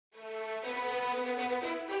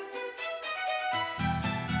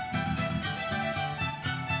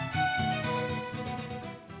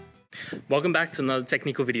Welcome back to another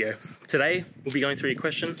technical video. Today, we'll be going through your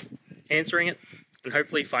question, answering it, and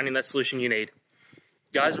hopefully finding that solution you need.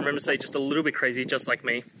 Guys, remember to stay just a little bit crazy, just like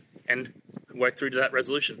me, and work through to that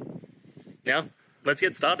resolution. Now, let's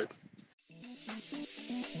get started.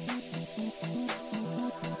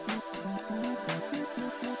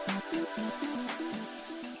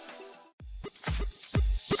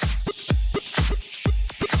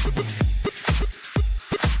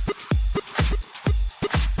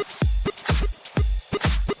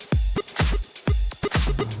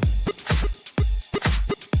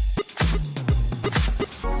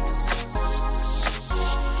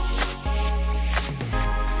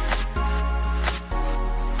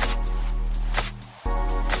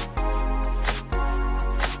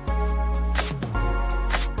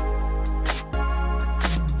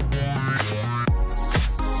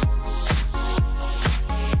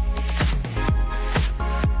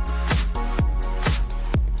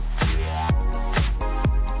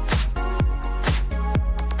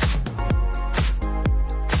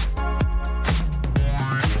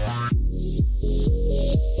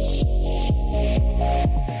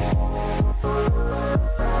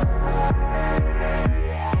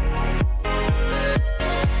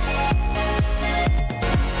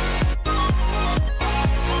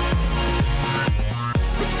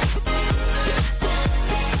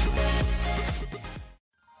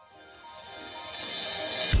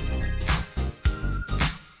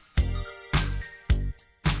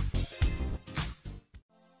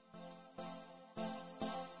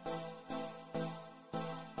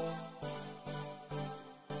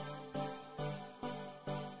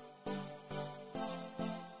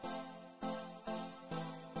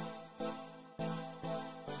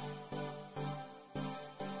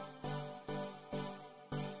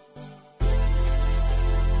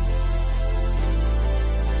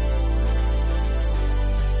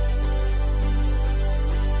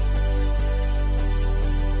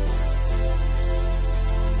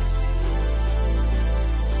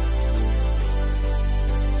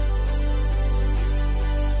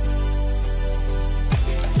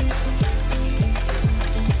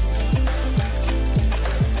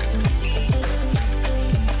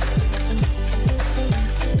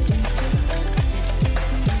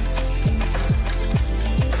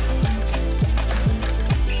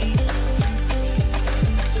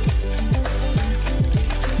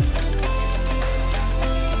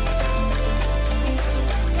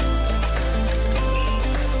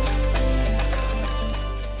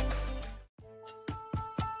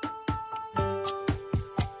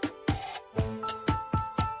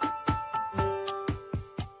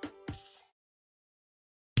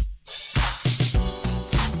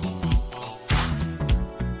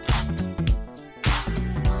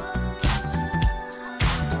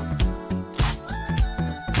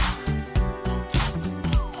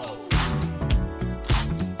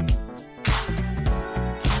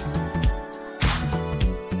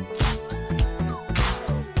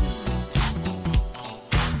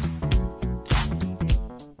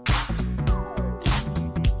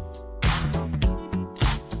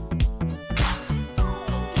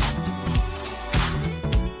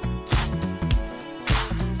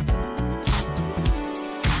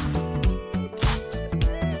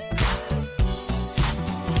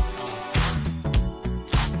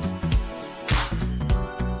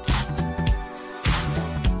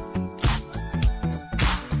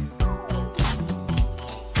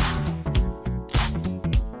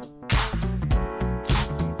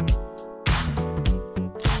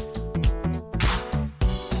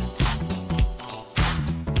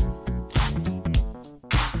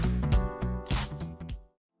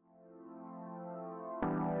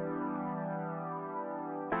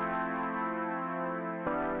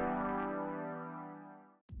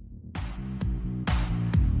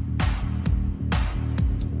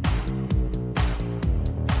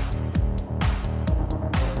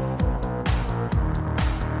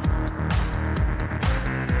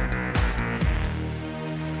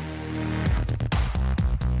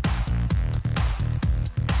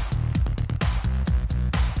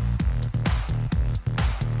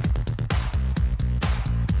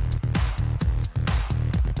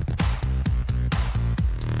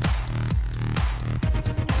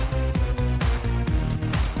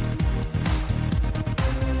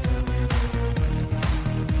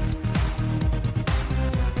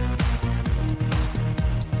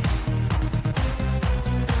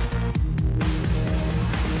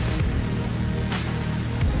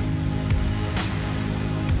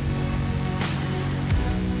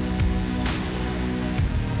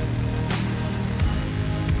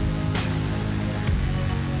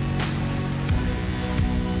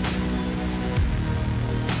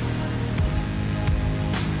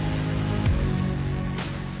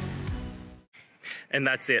 And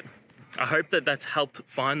that's it. I hope that that's helped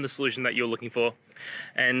find the solution that you're looking for.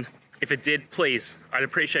 And if it did, please, I'd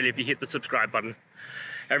appreciate it if you hit the subscribe button.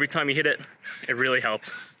 Every time you hit it, it really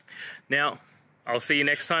helps. Now, I'll see you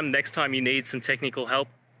next time you need some technical help.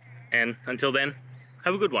 And until then,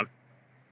 have a good one.